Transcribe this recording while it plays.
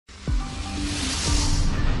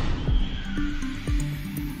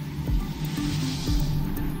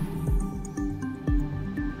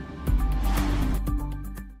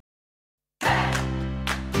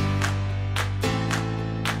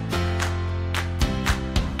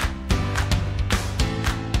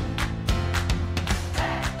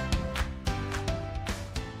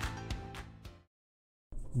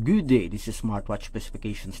Good day, this is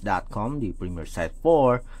smartwatchspecifications.com, the premier site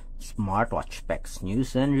for smartwatch specs,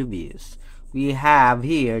 news, and reviews. We have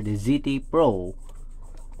here the ZT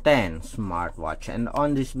Pro10 Smartwatch, and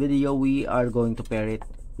on this video we are going to pair it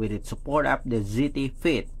with its support app, the ZT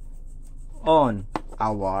Fit, on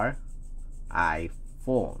our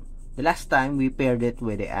iPhone. The last time we paired it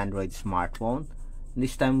with the Android smartphone.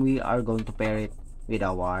 This time we are going to pair it with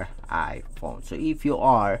our iPhone. So if you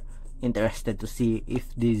are interested to see if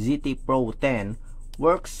the ZT Pro10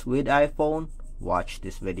 works with iPhone, watch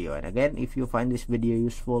this video. And again, if you find this video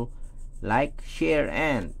useful, like, share,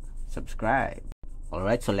 and subscribe.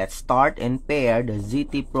 Alright, so let's start and pair the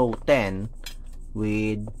ZT Pro10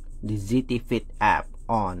 with the ZT Fit app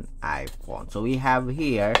on iPhone. So we have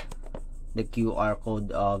here the QR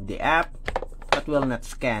code of the app, but we'll not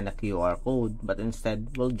scan the QR code, but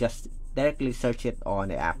instead we'll just directly search it on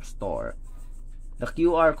the App Store. The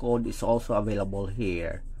QR code is also available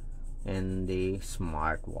here in the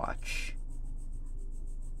smartwatch.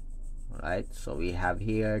 Alright, so we have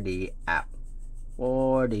here the app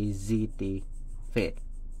for the ZT Fit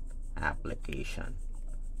application.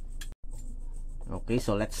 Okay,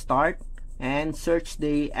 so let's start and search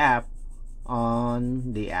the app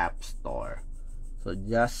on the App Store. So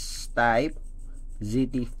just type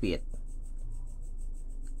ZT Fit,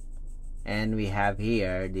 and we have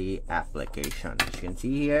here the application. As you can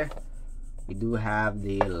see here, we do have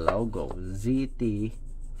the logo ZT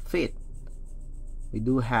Fit. We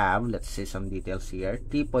do have, let's see some details here,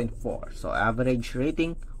 3.4. So average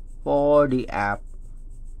rating for the app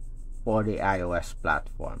for the iOS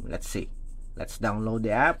platform. Let's see. Let's download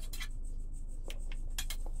the app.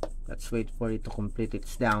 Let's wait for it to complete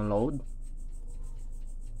its download.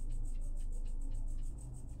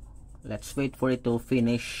 Let's wait for it to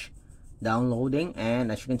finish downloading,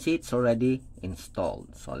 and as you can see, it's already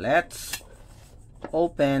installed. So let's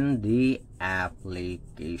open the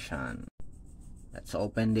application. Let's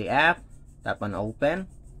open the app. Tap on open.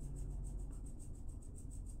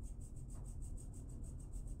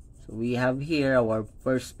 So we have here our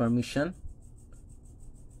first permission,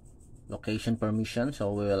 location permission,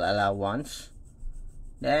 so we will allow once.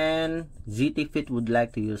 Then ZT Fit would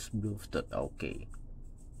like to use Bluetooth. Okay.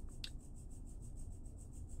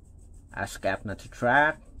 Ask app not to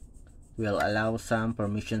track. We'll allow some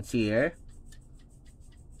permissions here.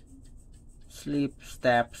 Sleep,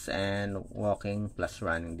 steps, and walking plus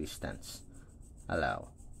running distance. Allow.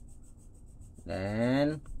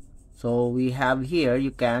 Then, so we have here,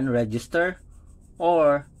 you can register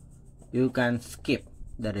or you can skip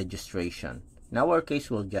the registration. In our case,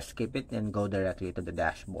 we'll just skip it and go directly to the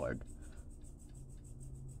dashboard.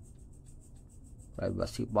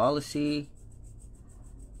 Privacy policy.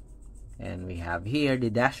 And we have here the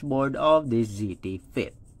dashboard of the ZT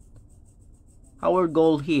Fit. Our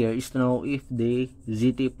goal here is to know if the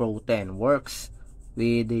ZT Pro10 works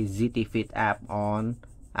with the ZT Fit app on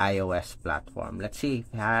iOS platform. Let's see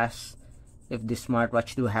if the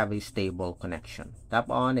smartwatch do have a stable connection.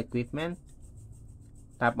 Tap on equipment.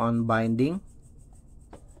 Tap on binding.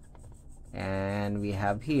 And we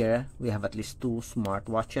have here, we have at least two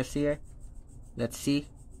smartwatches here. Let's see.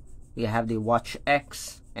 We have the Watch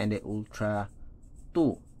X and the Ultra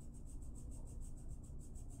 2.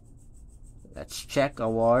 Let's check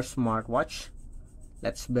our smartwatch.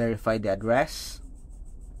 Let's verify the address.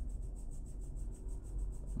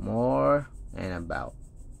 More and about.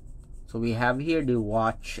 So we have here the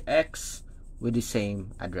Watch X with the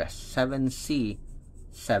same address,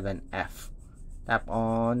 7C7F. Tap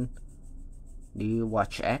on the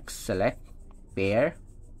Watch X, select pair,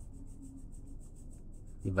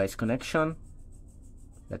 device connection.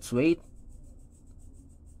 Let's wait.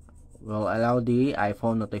 We'll allow the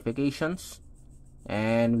iPhone notifications,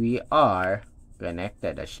 and we are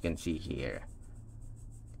connected, as you can see here.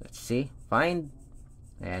 Let's see, find,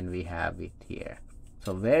 and we have it here.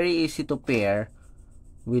 So very easy to pair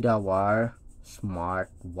with our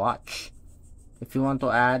smartwatch. If you want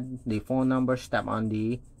to add the phone numbers, tap on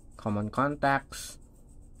the common contacts.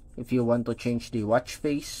 If you want to change the watch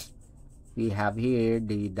face, we have here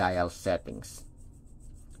the dial settings.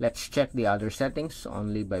 Let's check the other settings,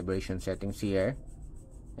 only vibration settings here,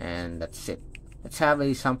 and that's it. Let's have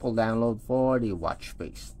a sample download for the watch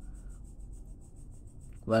face.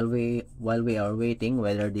 While we are waiting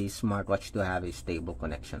whether the smartwatch to have a stable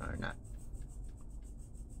connection or not.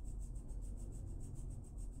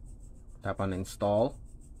 Tap on install.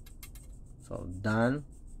 So done,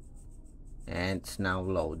 and it's now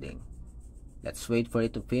loading. Let's wait for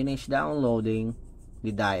it to finish downloading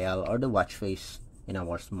the dial or the watch face in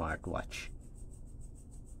our smartwatch.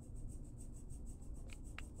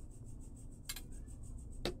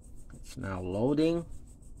 It's now loading.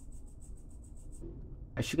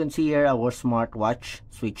 As you can see here, our smartwatch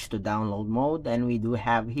switched to download mode, and we do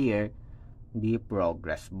have here the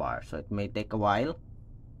progress bar. So it may take a while.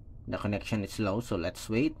 The connection is slow, so let's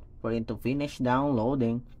wait for it to finish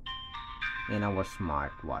downloading in our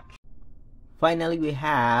smartwatch. Finally, we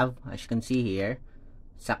have, as you can see here,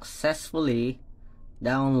 successfully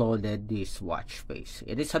downloaded this watch face.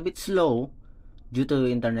 It is a bit slow due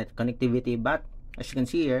to internet connectivity, but as you can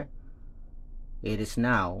see here, it is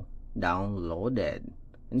now downloaded.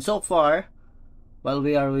 And so far, while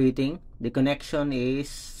we are waiting, the connection is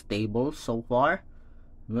stable so far.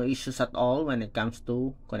 No issues at all when it comes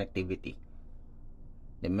to connectivity.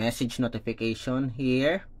 The message notification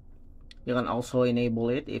here, you can also enable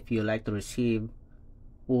it if you like to receive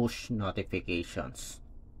push notifications.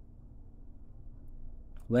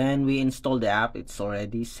 When we install the app, it's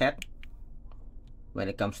already set when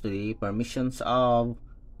it comes to the permissions of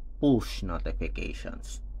push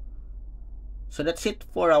notifications. So that's it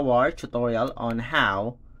for our tutorial on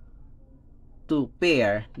how to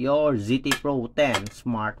pair your ZT Pro10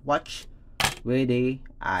 smartwatch with a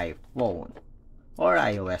iPhone or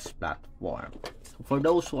iOS platform. So for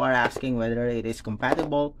those who are asking whether it is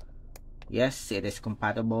compatible, yes, it is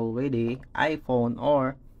compatible with the iPhone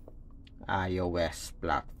or iOS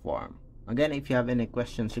platform. Again, if you have any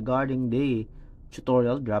questions regarding the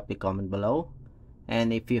tutorial, drop a comment below.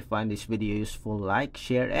 And if you find this video useful, like,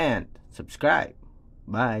 share, and subscribe.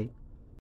 Bye.